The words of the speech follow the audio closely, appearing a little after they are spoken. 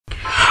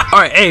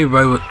Alright,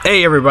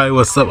 hey everybody,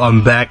 what's up?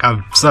 I'm back.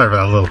 I'm sorry for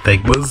that little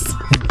thing, but it's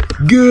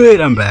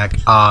good. I'm back.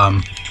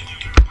 I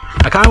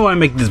kind of want to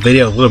make this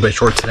video a little bit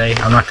short today.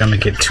 I'm not gonna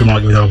make it too long.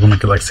 I'm gonna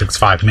make it like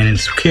 5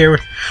 minutes. Who cares?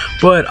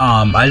 But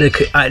I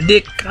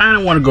did kind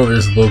of want to go over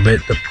this a little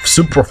bit. The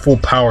super full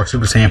power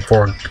Super Saiyan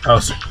 4,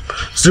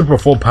 super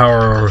full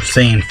power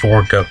Saiyan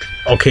 4 Goku.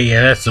 Okay,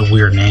 yeah, that's a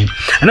weird name.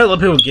 I know a lot of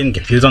people are getting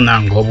confused on that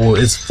on global.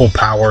 It's full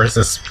power. It's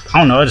just, I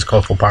don't know. I just call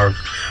it full power.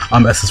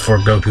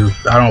 SS4 Goku.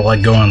 I don't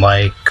like going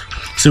like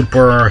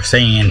Super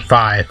Saiyan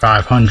 5,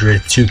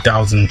 500,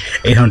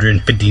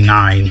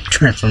 2859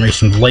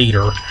 transformations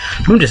later.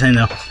 I'm just saying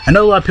though, I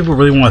know a lot of people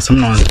really want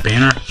something on this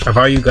banner. If I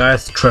were you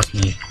guys, trust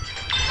me,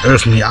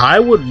 I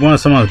would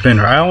want something on this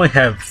banner. I only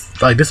have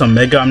like this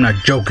Omega. I'm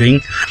not joking.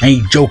 I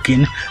ain't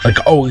joking. Like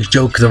I always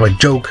joke, because if I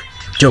joke,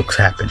 jokes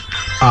happen.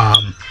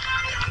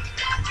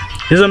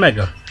 This is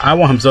Omega. I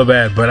want him so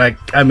bad, but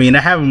I mean, I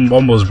have him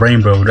almost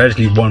rainbow. I just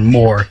need one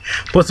more.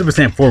 Plus, Super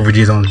Saiyan 4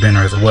 VG's on this banner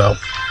as well.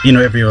 You know,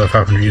 every other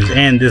 500 views.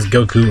 And this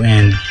Goku,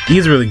 and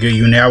he's a really good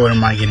unit. I wouldn't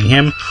mind getting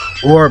him.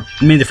 Or,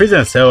 I mean, the Frieza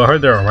and Cell, I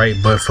heard they're alright,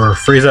 but for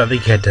Frieza, I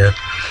think you had to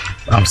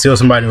steal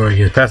somebody or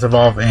get passive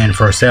off, and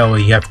for Cell,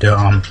 you have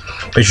to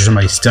make sure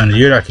somebody's stunned.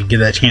 You're not going to get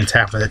that chance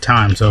half of the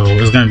time, so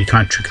it's going to be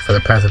kind of tricky for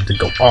the passive to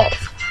go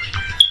off,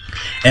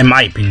 in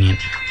my opinion.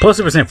 Plus,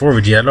 Super Saiyan 4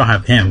 VG, I don't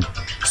have him.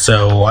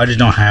 So I just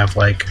don't have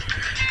like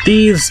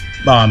these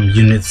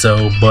units,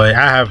 so but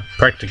I have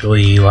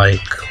practically like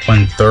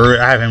 1/3.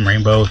 I have him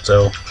rainbow,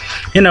 so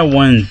you know,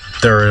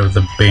 1/3 of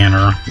the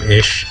banner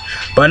ish.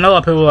 But I know a lot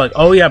of people are like,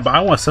 oh yeah, but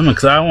I want something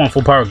because I want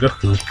full power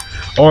Goku,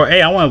 or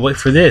hey, I want to wait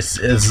for this.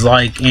 It's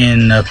like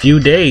in a few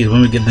days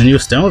when we get the new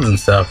stones and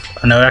stuff.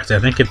 I know, actually,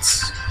 I think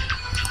it's,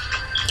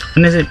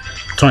 when is it?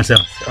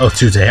 27th. Oh,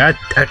 Tuesday. I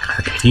got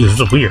confused.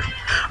 It's weird.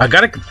 I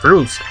got it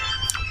confused.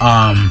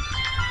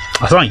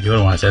 I sound like you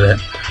when I say that.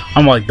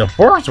 I'm like, the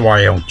force,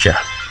 why don't ya?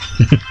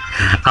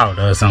 I don't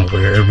know, it sounds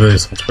weird. It really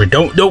sounds weird.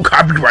 Don't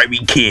copyright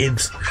me,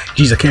 kids.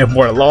 Jeez, I can't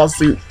afford a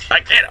lawsuit.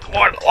 I can't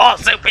afford a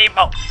lawsuit,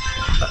 people.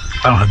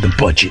 I don't have the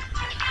budget.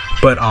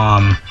 But,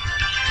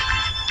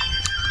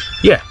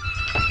 yeah.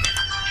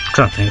 I'm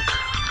trying to think.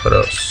 What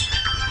else?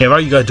 Yeah, why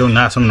are you guys doing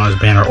not something on this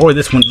banner? Or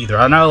this one either.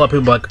 I know a lot of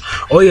people are like,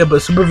 oh yeah,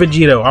 but Super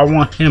Vegito, I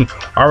want him.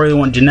 I really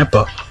want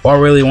Janepa. Or I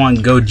really want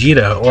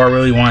Gogeta. Or I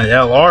really want an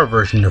LR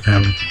version of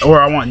him. Or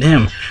I want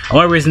him. The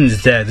only reason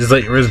is that this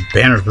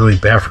banner is really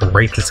bad for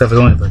rates and stuff. It's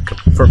only like,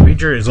 for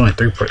feature, it's only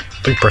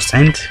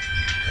 3%.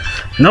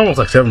 Normal is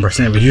like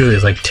 7%, but usually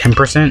it's like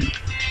 10%.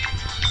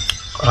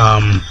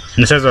 And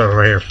it says that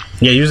right here.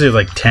 Yeah, usually it's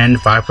like 10,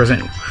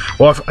 5%.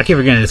 Well, I keep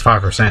forgetting it's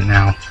 5%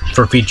 now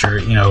for feature,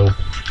 you know,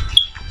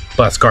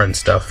 Blast Guard and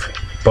stuff.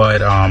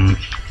 But let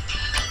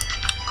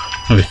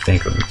me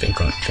think.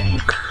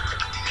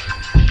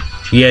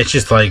 Yeah, it's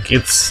just like,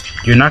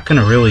 you're not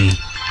gonna really,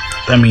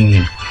 I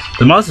mean,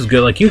 the mouse is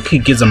good. Like, you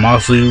could get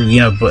Zamasu,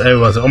 you know, but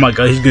everyone's like, oh my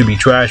god, he's gonna be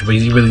trash, but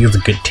he really is a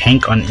good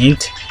tank on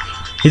int.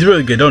 He's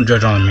really good. Don't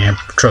judge on him, man,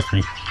 trust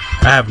me.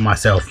 I have him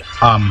myself.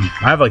 I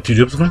have like 2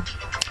 dupes of him.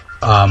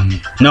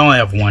 No, I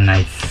have 1,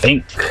 I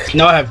think.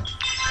 No, I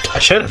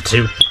should have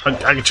 2.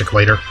 I can check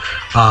later.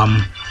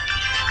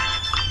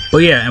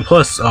 But yeah, and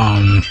plus,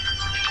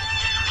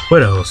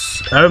 what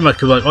else? Everybody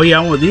could be like, oh yeah,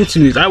 I want these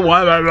 2. I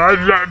want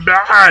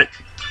that.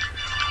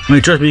 I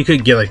mean, trust me, you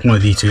could get like one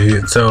of these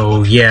 2.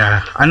 So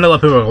yeah, I know a lot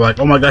of people are like,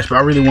 oh my gosh, but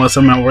I really want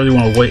something. I really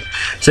want to wait,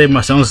 save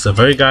my stones and stuff.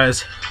 Alright,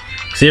 guys,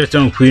 save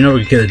stone. You know,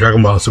 we can get the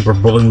Dragon Ball Super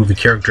Bully movie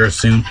character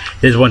soon.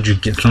 They just want you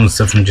to get some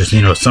stuff and just,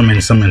 you know, summon.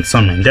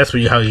 That's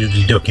what how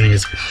usually Dokkan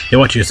is. They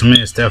want you to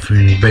summon stuff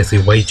and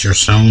basically wait your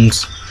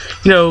stones.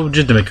 You know,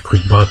 just to make a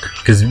quick buck.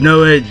 Because, you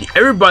know,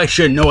 everybody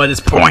should know at this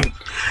point.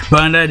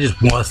 Bandai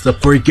just wants the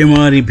freaking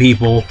money,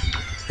 people.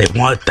 They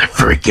want the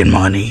freaking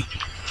money.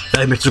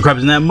 Like Mr.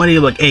 Krabs and that money,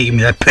 like, hey, give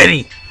me that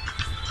penny.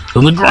 It was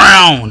on the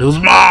ground. It was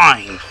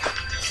mine.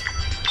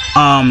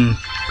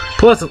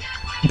 Plus,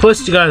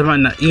 you guys might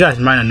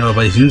not know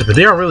about these units, but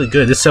they are really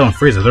good. This Cell and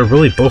Frieza, they're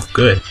really both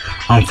good.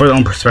 For their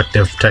own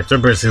perspective types, they're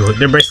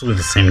basically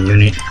the same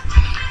unit.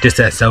 Just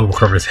that Cell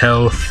recovers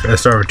health,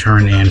 SR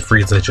return, and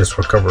Frieza just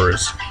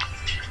recovers.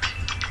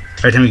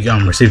 Every time you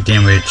receive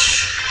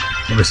damage,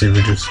 reduces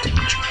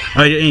damage.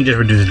 Oh, it just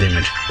reduces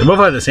damage. They both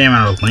have the same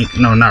amount of link.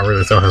 No, not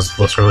really. Cell has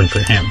less link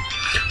than him.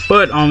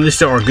 But they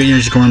still are good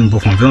units. You can run them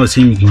both on Villain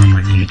Team. You can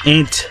run them in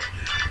Int.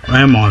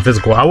 I'm on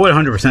physical. I would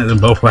 100% them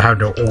both would have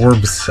their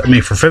orbs. I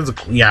mean, for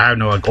physical, yeah, I have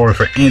no like orbs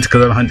for Int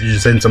because I'm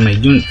 100% so many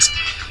units.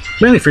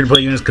 Mainly free to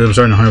play units because I'm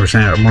starting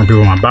 100% more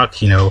people in my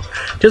box, you know,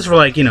 just for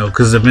like, you know,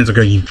 because the events are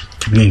going to keep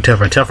getting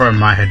tougher and tougher. I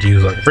might have to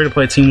use like a free to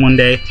play team one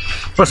day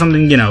or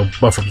something, you know,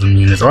 buff up some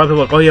units. A lot of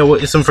people are like, oh yeah, well,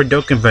 it's something for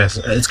Dokkan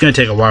Fest. It's going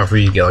to take a while for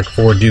you to get like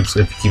 4 dupes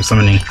if you keep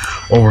summoning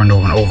over and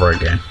over and over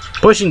again.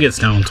 But you can get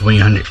stones when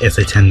you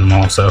SA10 them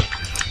all. So,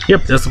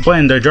 yep, that's the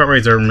plan. Their drop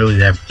rates aren't really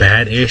that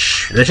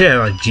bad-ish. They should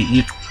have like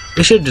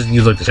they should just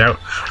use like the Shadow,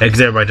 because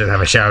everybody does have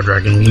a Shadow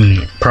Dragon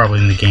unit probably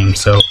in the game.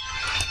 So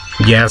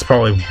yeah, that's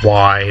probably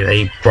why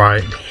they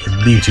brought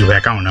YouTube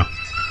back. I don't know.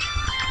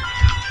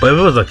 But if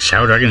it was like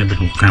Shadow Dragon, it'd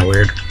be kind of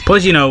weird.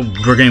 Plus, you know,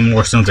 we're getting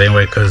more stones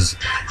anyway, because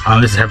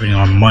this is happening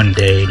on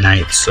Monday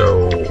night,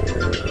 so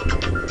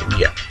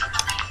yeah.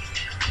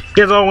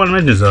 That's all I want to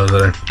mention. So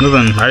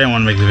nothing. I didn't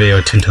want to make the video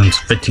 10 times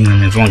 15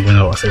 minutes long, even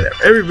though I say that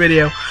every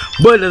video.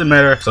 But it doesn't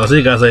matter. So I'll see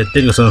you guys later.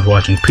 Thank you so much for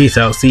watching. Peace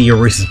out. See your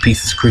Reese's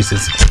Pieces,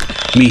 Creases,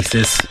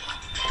 Mises.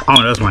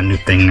 Oh, that's my new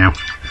thing now.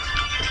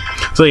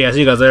 So yeah, see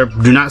you guys there.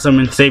 Do not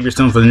summon. Save your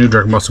stones for the new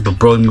Dragon Ball Super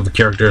Broly movie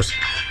characters.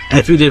 And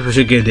if you did, we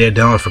should get a day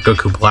download for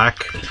Goku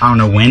Black. I don't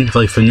know when. I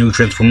feel like for new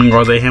Transforming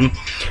World him.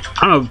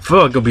 I don't know. I feel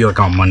like it'll be like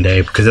on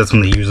Monday because that's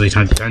when they usually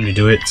time to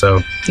do it. So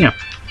yeah.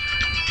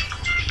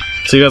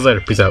 See you guys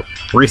later. Peace out.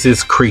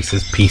 Reese's,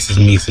 Creases, Pieces,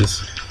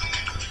 Mises.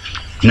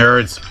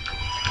 Nerds.